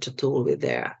such a tool with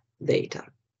their data.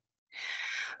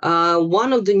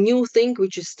 One of the new things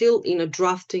which is still in a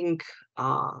drafting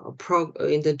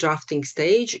in the drafting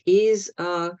stage is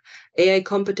AI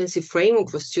competency framework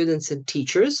for students and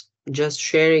teachers. Just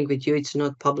sharing with you, it's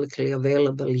not publicly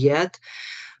available yet,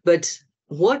 but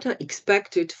what are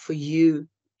expected for you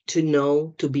to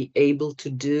know, to be able to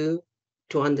do,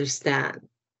 to understand.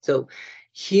 So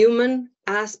human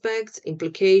aspects,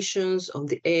 implications of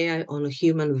the AI on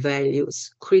human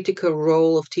values, critical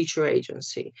role of teacher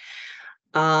agency,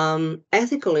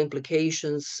 ethical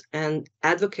implications and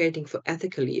advocating for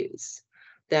ethical use,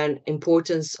 then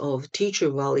importance of teacher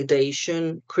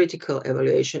validation, critical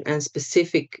evaluation, and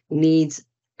specific needs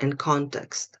and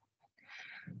context.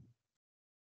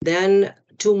 Then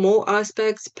two more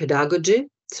aspects, pedagogy.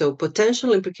 So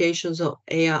potential implications of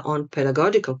AI on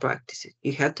pedagogical practices.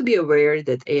 You have to be aware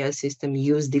that AI systems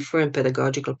use different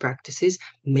pedagogical practices,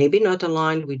 maybe not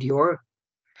aligned with your,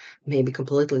 maybe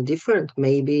completely different,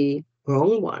 maybe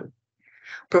wrong one.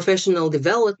 Professional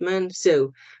development.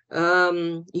 So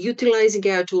utilizing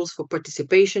AI tools for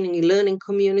participation in learning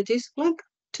communities, like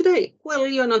today. Well,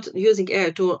 you're not using AI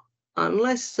tool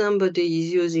unless somebody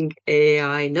is using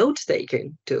AI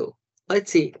note-taking tool.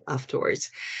 Let's see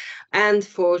afterwards. And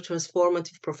for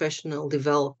transformative professional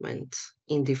development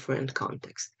in different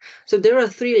contexts. So there are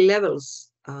three levels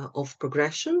of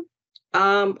progression.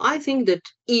 I think that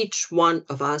each one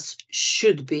of us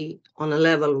should be on a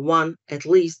level 1 at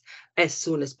least as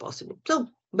soon as possible. So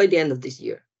by the end of this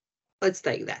year, let's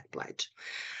take that pledge.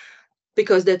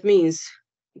 Because that means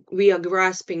we are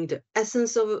grasping the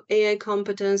essence of AI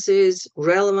competencies,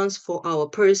 relevance for our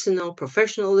personal,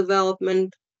 professional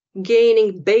development,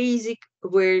 gaining basic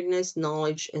awareness,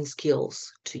 knowledge, and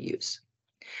skills to use.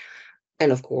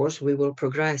 And of course, we will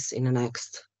progress in the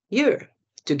next year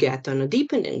to get on a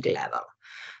deepening level.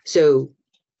 So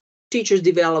teachers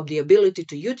develop the ability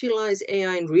to utilize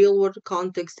AI in real-world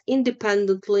context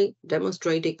independently,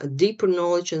 demonstrating a deeper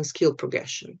knowledge and skill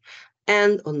progression.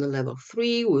 And on the level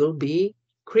 3, we'll be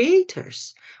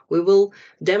creators. We will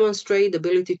demonstrate the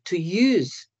ability to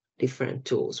use different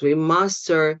tools. We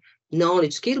master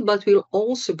knowledge skill, but we'll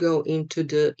also go into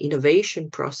the innovation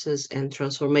process and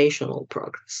transformational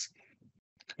progress.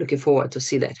 Looking forward to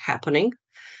see that happening.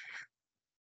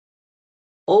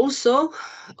 Also,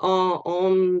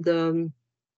 on the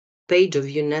page of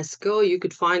UNESCO, you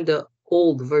could find the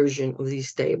old version of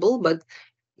this table, but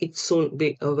it soon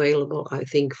be available, I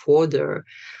think, for the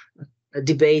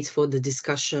debates, for the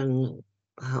discussion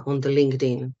on the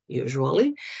LinkedIn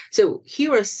usually. So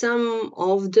here are some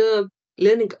of the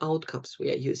learning outcomes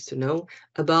we are used to know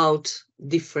about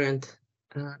different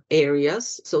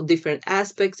areas, so different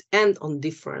aspects and on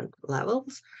different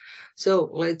levels. So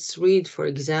let's read, for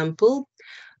example,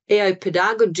 AI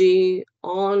pedagogy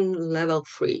on level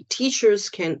 3. Teachers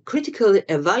can critically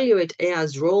evaluate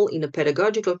AI's role in a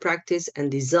pedagogical practice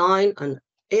and design an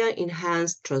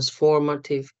AI-enhanced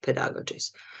transformative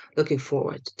pedagogies. Looking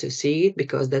forward to see it,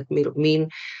 because that will mean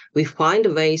we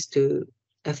find ways to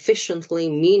efficiently,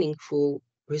 meaningful,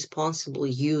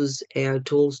 responsibly use AI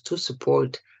tools to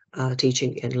support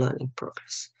teaching and learning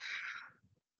progress.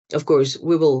 Of course,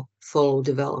 we will follow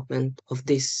development of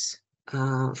these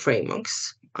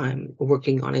frameworks. I'm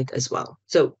working on it as well.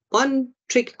 So one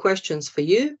trick questions for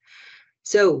you.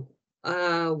 So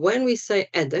when we say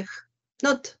EDEH,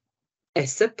 not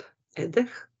ESEP, EDEH,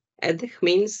 EDEH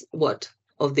means what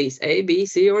of these, A, B,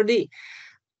 C, or D?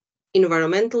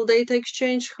 Environmental Data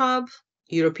Exchange Hub,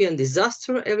 European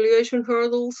Disaster Evaluation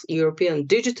Hurdles, European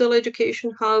Digital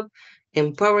Education Hub,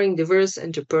 Empowering Diverse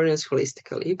Entrepreneurs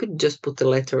Holistically. You could just put the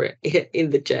letter in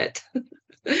the chat.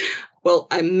 Well,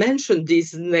 I mentioned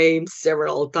these names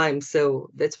several times, so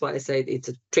that's why I said it's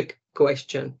a trick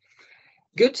question.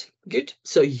 Good, good.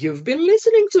 So you've been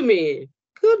listening to me.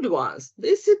 Good ones.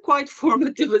 This is quite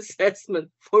formative assessment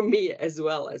for me as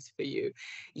well as for you.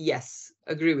 Yes,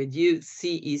 agree with you.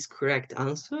 C is correct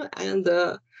answer. And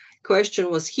the question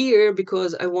was here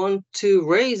because I want to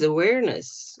raise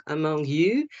awareness among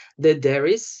you that there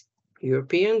is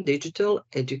European Digital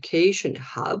Education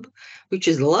Hub, which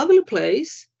is a lovely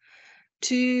place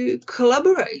to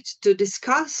collaborate, to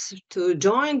discuss, to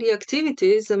join the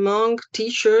activities among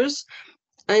teachers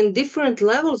and different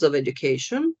levels of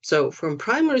education. So from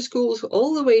primary schools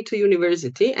all the way to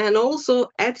university, and also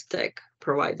edtech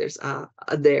providers are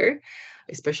there,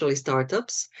 especially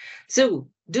startups. So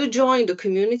do join the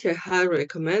community. I highly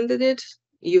recommended it.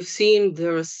 You've seen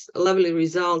there's lovely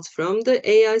results from the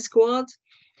AI squad.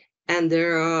 and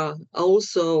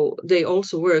they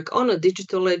also work on a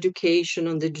digital education,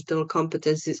 on digital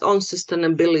competencies, on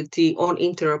sustainability, on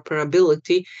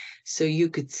interoperability. So you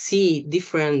could see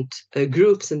different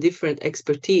groups and different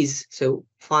expertise. So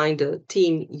find a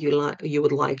team you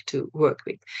would like to work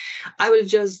with. I will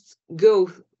just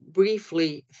go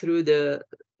briefly through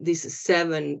these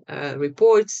 7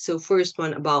 reports. So first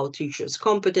one about teachers'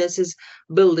 competences,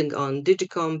 building on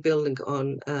Digicom, building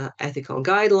on ethical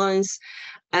guidelines.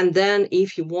 And then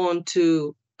if you want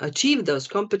to achieve those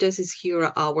competencies, here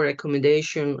are our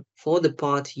recommendation for the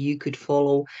path you could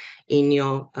follow in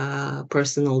your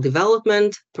personal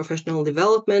development, professional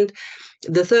development.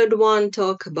 The third one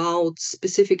talk about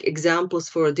specific examples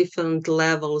for different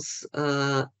levels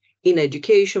in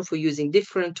education for using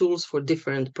different tools for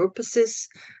different purposes.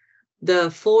 The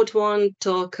fourth one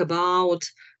talk about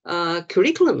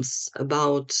curriculums,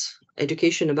 about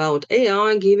education, about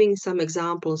AI, giving some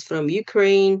examples from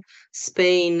Ukraine,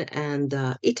 Spain, and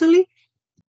Italy.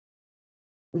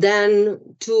 Then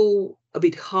to a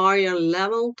bit higher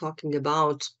level, talking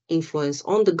about influence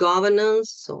on the governance,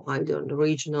 so either on the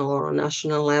regional or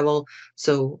national level,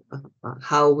 so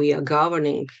how we are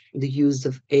governing the use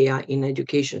of AI in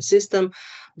education system.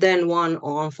 Then one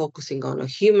on focusing on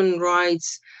human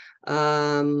rights,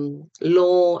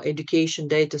 law, education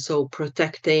data, so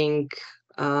protecting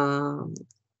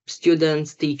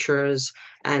students, teachers,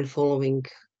 and following,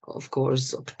 of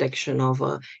course, protection of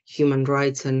human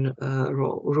rights and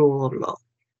rule of law.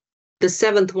 The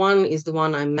 7th one is the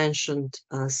one I mentioned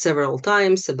several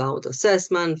times about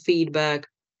assessment, feedback,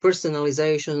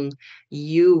 personalization.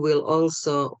 You will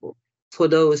also, for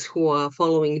those who are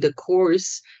following the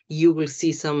course, you will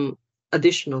see some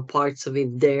additional parts of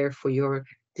it there for your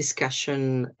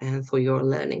discussion and for your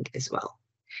learning as well.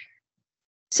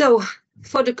 So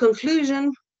for the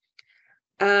conclusion,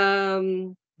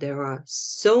 there are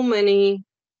so many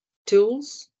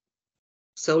tools,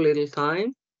 so little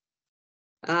time.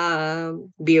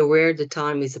 Be aware the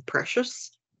time is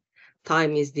precious.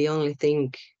 Time is the only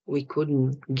thing we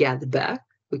couldn't get back,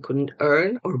 we couldn't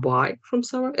earn or buy from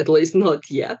someone, at least not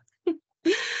yet.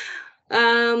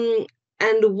 And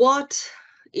what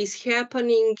is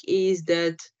happening is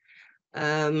that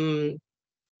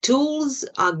tools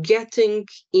are getting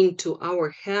into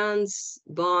our hands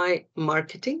by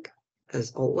marketing,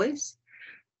 as always.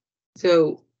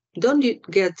 So don't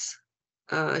get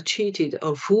cheated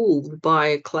or fooled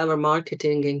by clever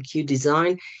marketing and cute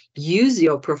design. Use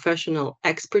your professional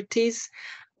expertise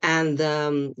and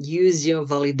use your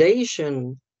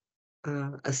validation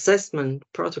assessment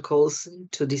protocols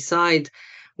to decide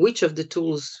which of the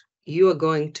tools you are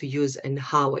going to use and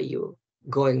how are you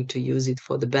going to use it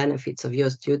for the benefits of your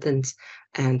students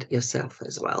and yourself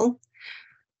as well.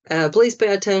 Please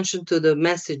pay attention to the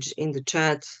message in the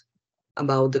chat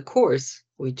about the course,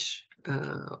 which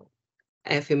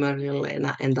Effie,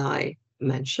 Marilena, and I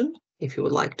mentioned, if you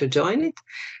would like to join it.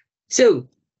 So,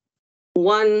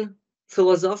 one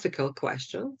philosophical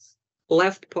question.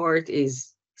 Left part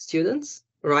is students,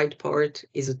 right part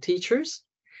is teachers.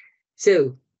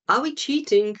 So, are we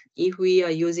cheating if we are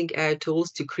using AI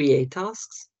tools to create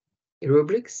tasks,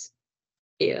 rubrics?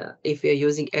 Yeah, if we are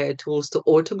using AI tools to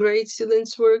auto-grade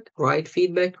students' work, write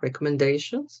feedback,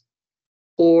 recommendations?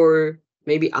 Or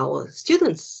maybe our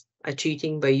students are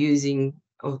cheating by using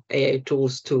AI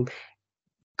tools to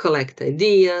collect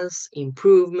ideas,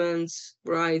 improvements,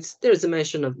 right? There's a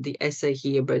mention of the essay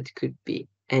here, but it could be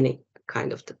any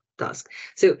kind of task.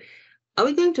 So are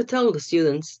we going to tell the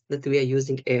students that we are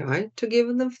using AI to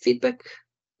give them feedback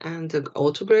and to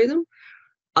auto-grade them?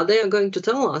 Are they going to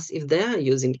tell us if they are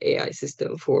using AI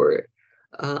system for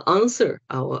answer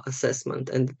our assessment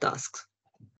and the tasks?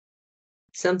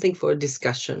 Something for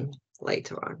discussion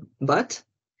later on. But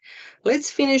let's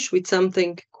finish with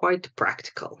something quite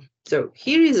practical. So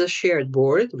here is a shared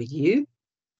board with you,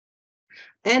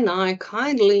 and I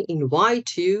kindly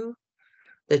invite you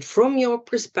that from your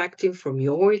perspective, from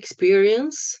your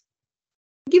experience,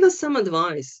 give us some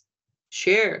advice.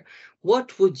 Share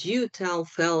what would you tell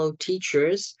fellow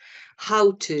teachers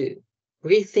how to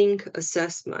rethink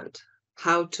assessment,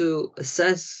 how to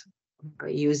assess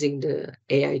using the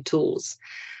AI tools,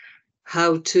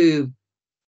 how to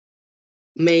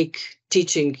make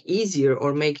teaching easier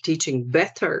or make teaching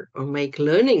better or make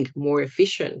learning more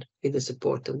efficient with the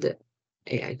support of the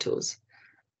AI tools.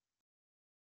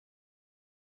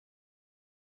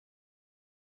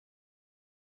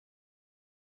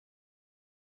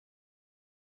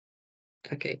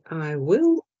 Okay, I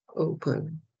will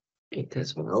open it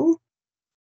as well.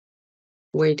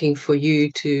 Waiting for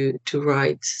you to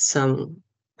write some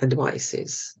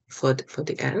advices for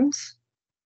the end.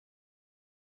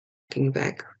 Looking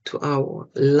back to our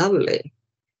lovely,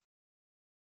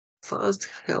 fast,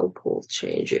 helpful,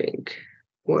 changing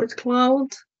word cloud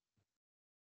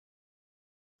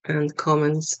and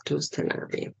comments to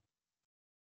Stenari.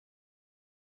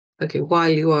 Okay, while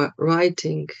you are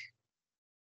writing,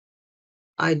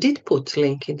 I did put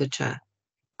link in the chat.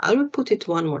 I will put it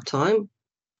one more time.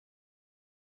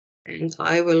 And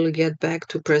I will get back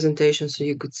to presentation so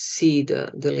you could see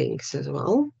the links as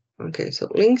well. Okay, so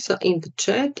links are in the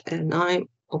chat and I'm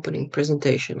opening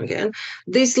presentation again.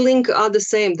 These links are the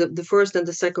same, the first and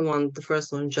the second one. The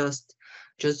first one just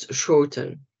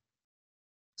shorten.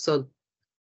 So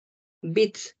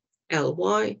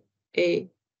bit.ly/AIESEP.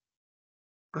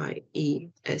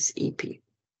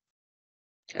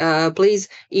 Please,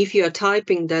 if you are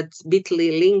typing that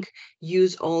bit.ly link,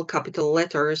 use all capital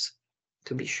letters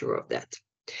to be sure of that.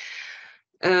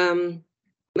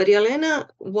 Maria Elena,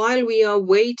 while we are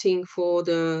waiting for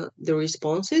the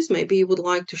responses, maybe you would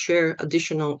like to share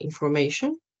additional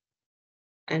information,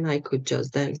 and I could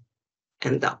just then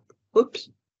end up. Oops.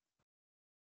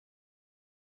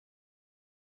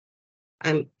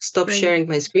 I'm sharing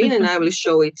my screen, and I will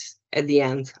show it at the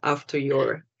end after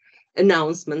your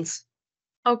announcements.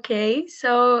 Okay,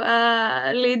 so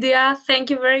Lydia, thank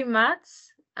you very much.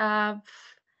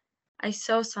 I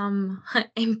saw some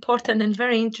important and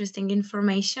very interesting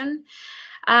information.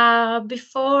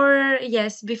 Before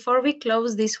we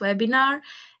close this webinar,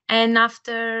 and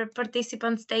after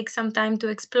participants take some time to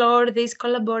explore this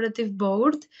collaborative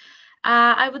board,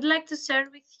 I would like to share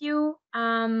with you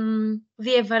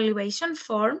the evaluation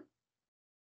form.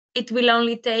 It will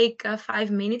only take 5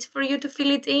 minutes for you to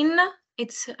fill it in.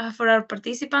 It's for our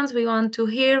participants. We want to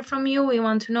hear from you. We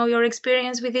want to know your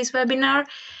experience with this webinar,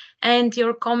 and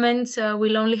your comments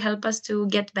will only help us to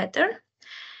get better.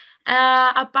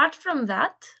 Apart from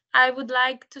that, I would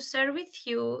like to share with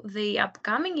you the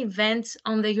upcoming events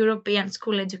on the European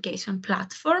School Education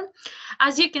Platform.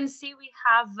 As you can see, we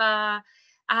have,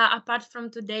 apart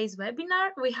from today's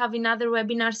webinar, we have another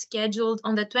webinar scheduled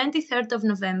on the 23rd of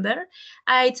November.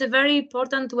 It's a very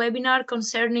important webinar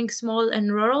concerning small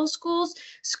and rural schools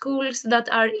that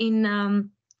are in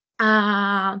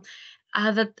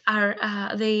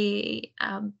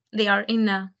they are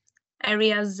in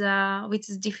areas which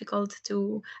is difficult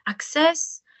to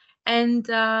access, and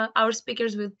our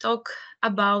speakers will talk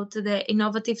about the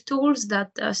innovative tools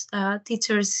that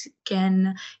teachers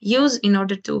can use in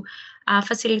order to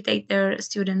facilitate their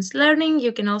students' learning.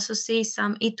 You can also see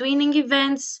some e-twinning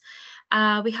events.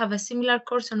 We have a similar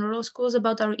course on rural schools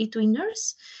about our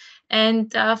e-twinners.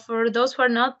 And for those who are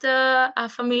not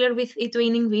familiar with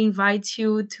e-twinning, we invite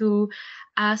you to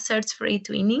search for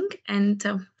e-twinning and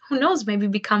who knows, maybe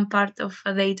become part of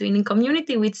the e-twinning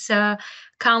community, which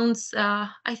counts,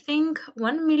 I think,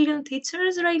 1 million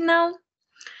teachers right now.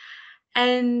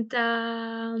 And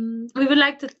we would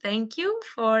like to thank you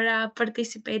for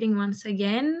participating once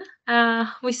again.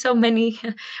 We saw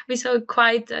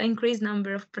quite an increased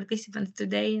number of participants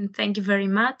today, and thank you very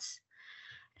much.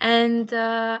 And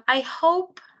I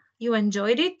hope you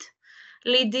enjoyed it.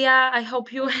 Lydia, I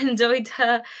hope you enjoyed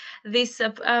this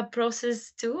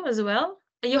process too as well.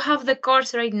 You have the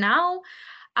course right now.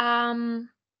 And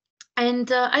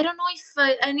I don't know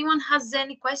if anyone has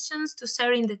any questions to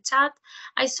share in the chat.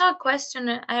 I saw a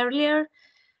question earlier.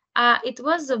 It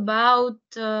was about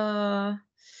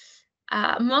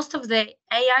most of the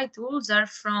AI tools are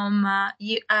from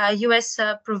US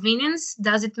provenance.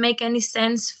 Does it make any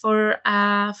sense for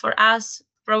us,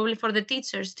 probably for the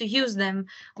teachers, to use them?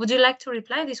 Would you like to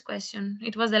reply this question?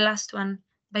 It was the last one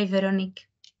by Veronique.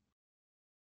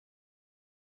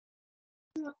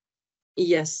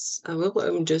 Yes, I will.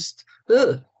 I'm just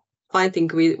fighting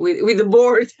with the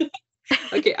board.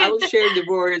 Okay, I will share the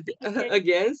board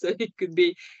again, so it could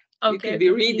be you could be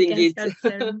reading it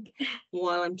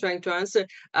while I'm trying to answer.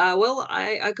 Well,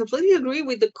 I completely agree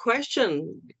with the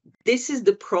question. This is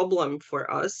the problem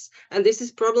for us, and this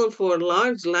is problem for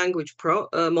large language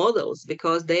models,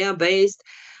 because they are based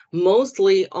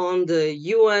mostly on the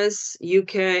US,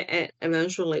 UK, and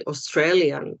eventually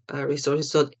Australian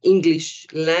resources, so English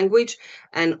language,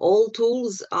 and all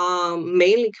tools are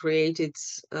mainly created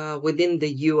within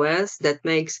the US. That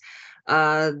makes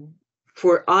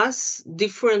for us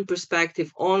different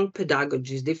perspective on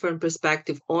pedagogies, different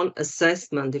perspective on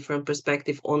assessment, different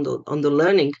perspective on the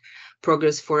learning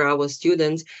progress for our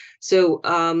students. So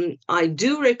I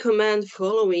do recommend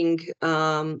following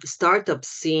startup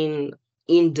scene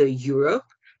in the Europe.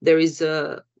 There is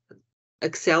a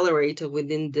accelerator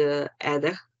within the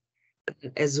EDEC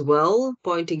as well,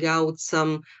 pointing out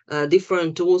some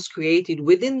different tools created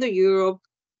within the Europe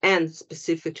and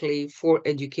specifically for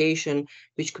education,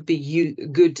 which could be a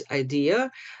good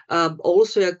idea.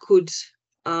 Also, I could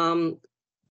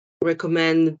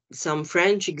recommend some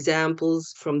French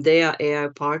examples from their AI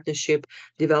partnership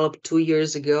developed 2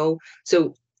 years ago.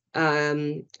 So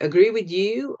agree with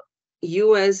you.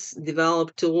 US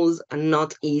developed tools are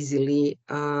not easily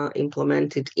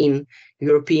implemented in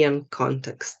European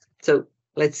context. So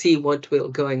let's see what will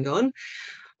going on.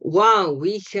 Wow,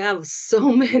 we have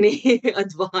so many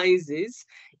advices.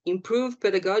 Improve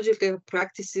pedagogical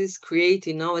practices, create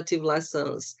innovative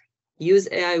lessons, use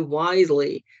AI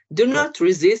wisely, do not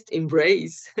resist,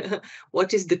 embrace.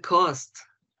 What is the cost?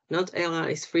 Not AI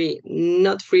is free,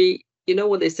 not free. You know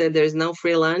what they said, there is no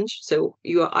free lunch. So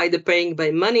you are either paying by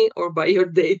money or by your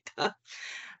data.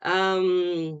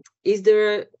 Is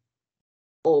there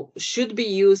or should be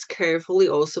used carefully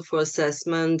also for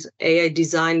assessment. AI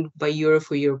designed by Euro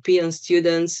for European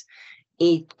students.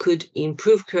 It could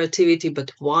improve creativity,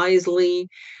 but wisely.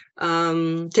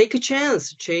 Take a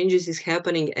chance. Changes is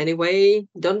happening anyway.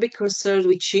 Don't be concerned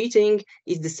with cheating.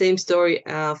 It's the same story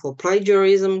for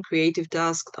plagiarism. Creative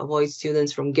tasks avoid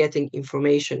students from getting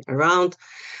information around.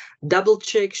 Double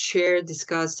check, share,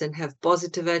 discuss, and have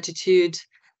positive attitude.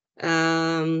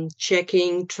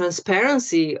 Checking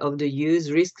transparency of the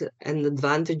use, risk and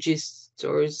advantages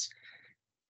stores.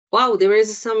 Wow, there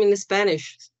is some in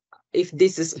Spanish. If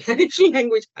this is Spanish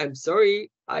language, I'm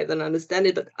sorry, I don't understand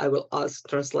it, but I will ask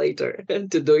translator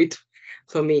to do it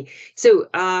for me. So,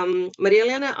 Maria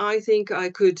Elena, I think I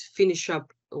could finish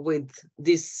up with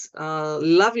this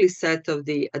lovely set of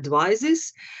the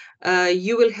advices.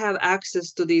 You will have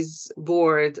access to this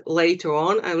board later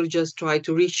on. I will just try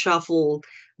to reshuffle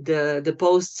the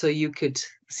posts so you could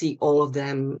see all of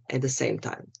them at the same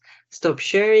time. Stop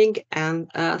sharing, and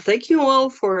thank you all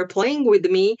for playing with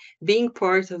me, being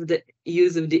part of the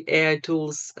use of the AI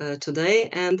tools today,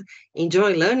 and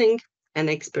enjoy learning and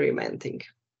experimenting.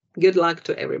 Good luck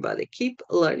to everybody. Keep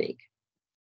learning.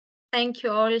 Thank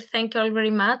you all. Thank you all very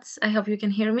much. I hope you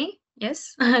can hear me.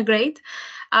 Yes, great.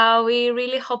 We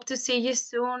really hope to see you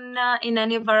soon in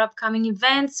any of our upcoming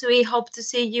events. We hope to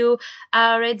see you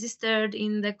registered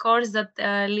in the course that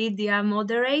Lidija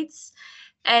moderates.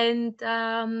 And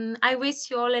I wish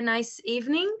you all a nice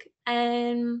evening.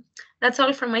 And that's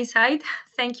all from my side.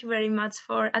 Thank you very much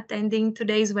for attending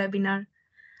today's webinar.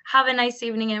 Have a nice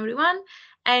evening, everyone.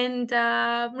 And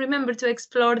remember to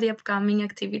explore the upcoming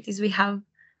activities we have.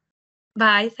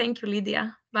 Bye. Thank you,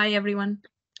 Lidija. Bye, everyone.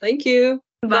 Thank you.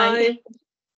 Bye. Bye.